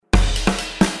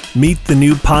Meet the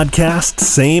new podcast,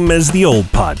 same as the old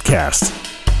podcast.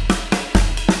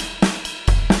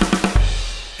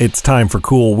 It's time for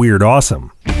Cool, Weird,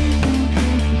 Awesome.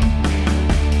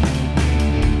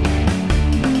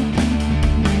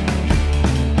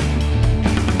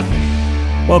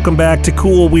 Welcome back to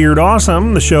Cool, Weird,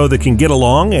 Awesome, the show that can get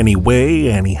along anyway,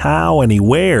 anyhow,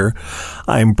 anywhere.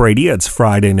 I'm Brady. It's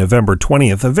Friday, November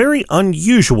 20th, a very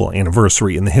unusual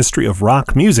anniversary in the history of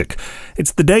rock music.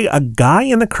 It's the day a guy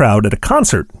in the crowd at a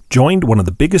concert joined one of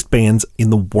the biggest bands in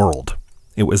the world.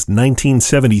 It was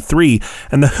 1973,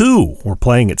 and The Who were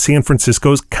playing at San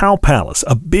Francisco's Cow Palace,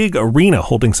 a big arena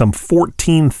holding some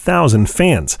 14,000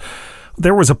 fans.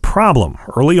 There was a problem.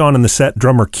 Early on in the set,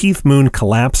 drummer Keith Moon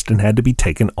collapsed and had to be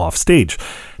taken off stage.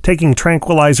 Taking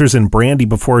tranquilizers and brandy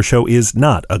before a show is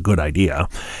not a good idea.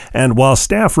 And while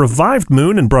staff revived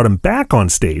Moon and brought him back on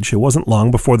stage, it wasn't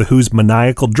long before The Who's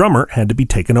maniacal drummer had to be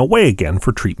taken away again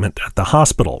for treatment at the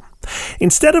hospital.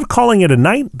 Instead of calling it a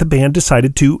night, the band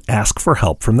decided to ask for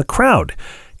help from the crowd.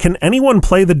 "Can anyone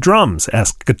play the drums?"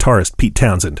 asked guitarist Pete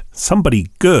Townsend. "Somebody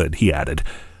good," he added.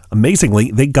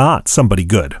 Amazingly, they got somebody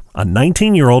good. A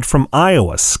 19-year-old from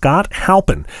Iowa, Scott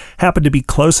Halpin, happened to be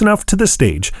close enough to the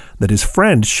stage that his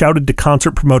friend shouted to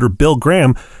concert promoter Bill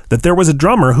Graham that there was a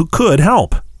drummer who could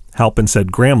help. Halpin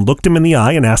said Graham looked him in the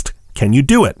eye and asked, "Can you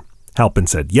do it?" Halpin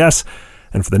said yes,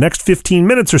 and for the next 15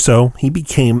 minutes or so, he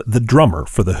became the drummer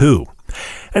for The Who.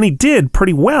 And he did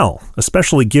pretty well,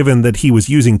 especially given that he was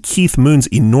using Keith Moon's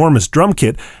enormous drum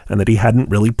kit and that he hadn't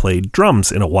really played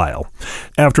drums in a while.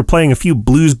 After playing a few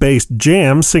blues-based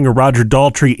jams, singer Roger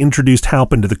Daltrey introduced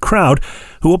Halpin to the crowd,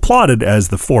 who applauded as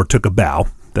the four took a bow.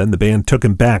 Then the band took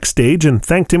him backstage and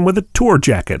thanked him with a tour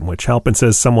jacket, which Halpin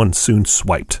says someone soon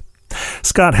swiped.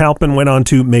 Scott Halpin went on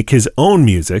to make his own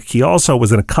music. He also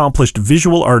was an accomplished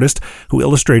visual artist who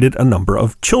illustrated a number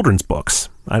of children's books.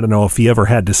 I don't know if he ever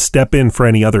had to step in for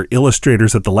any other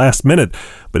illustrators at the last minute,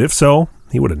 but if so,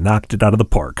 he would have knocked it out of the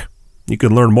park. You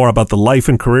can learn more about the life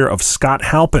and career of Scott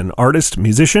Halpin, artist,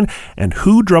 musician, and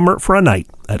Who drummer for a night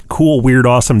at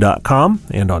coolweirdawesome.com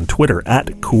and on Twitter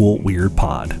at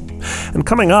coolweirdpod. And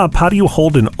coming up, how do you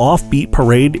hold an offbeat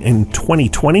parade in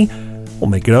 2020? We'll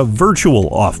make it a virtual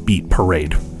offbeat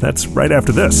parade. That's right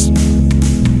after this.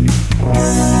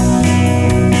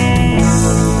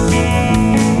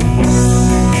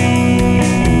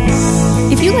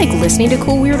 If you like listening to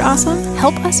Cool Weird Awesome,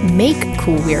 help us make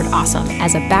Cool Weird Awesome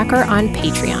as a backer on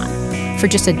Patreon. For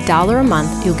just $1 a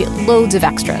month, you'll get loads of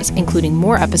extras, including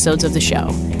more episodes of the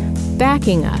show.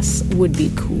 Backing us would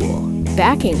be cool.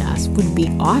 Backing us would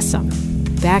be awesome.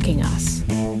 Backing us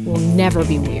will never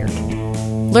be weird.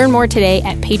 Learn more today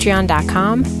at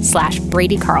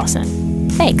patreon.com/Brady Carlson.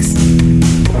 Thanks.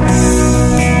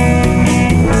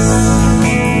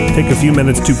 Take a few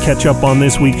minutes to catch up on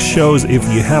this week's shows if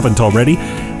you haven't already.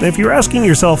 And if you're asking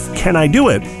yourself, can I do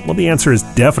it? Well, the answer is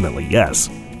definitely yes.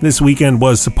 This weekend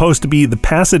was supposed to be the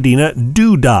Pasadena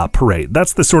Doo-Dah Parade.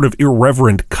 That's the sort of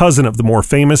irreverent cousin of the more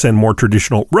famous and more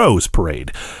traditional Rose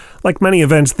Parade. Like many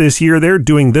events this year, they're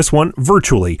doing this one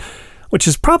virtually, which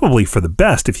is probably for the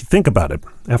best if you think about it.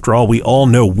 After all, we all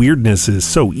know weirdness is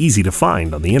so easy to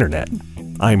find on the internet.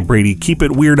 I'm Brady. Keep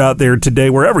it weird out there today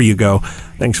wherever you go.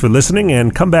 Thanks for listening,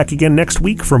 and come back again next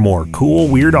week for more Cool,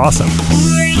 Weird, Awesome.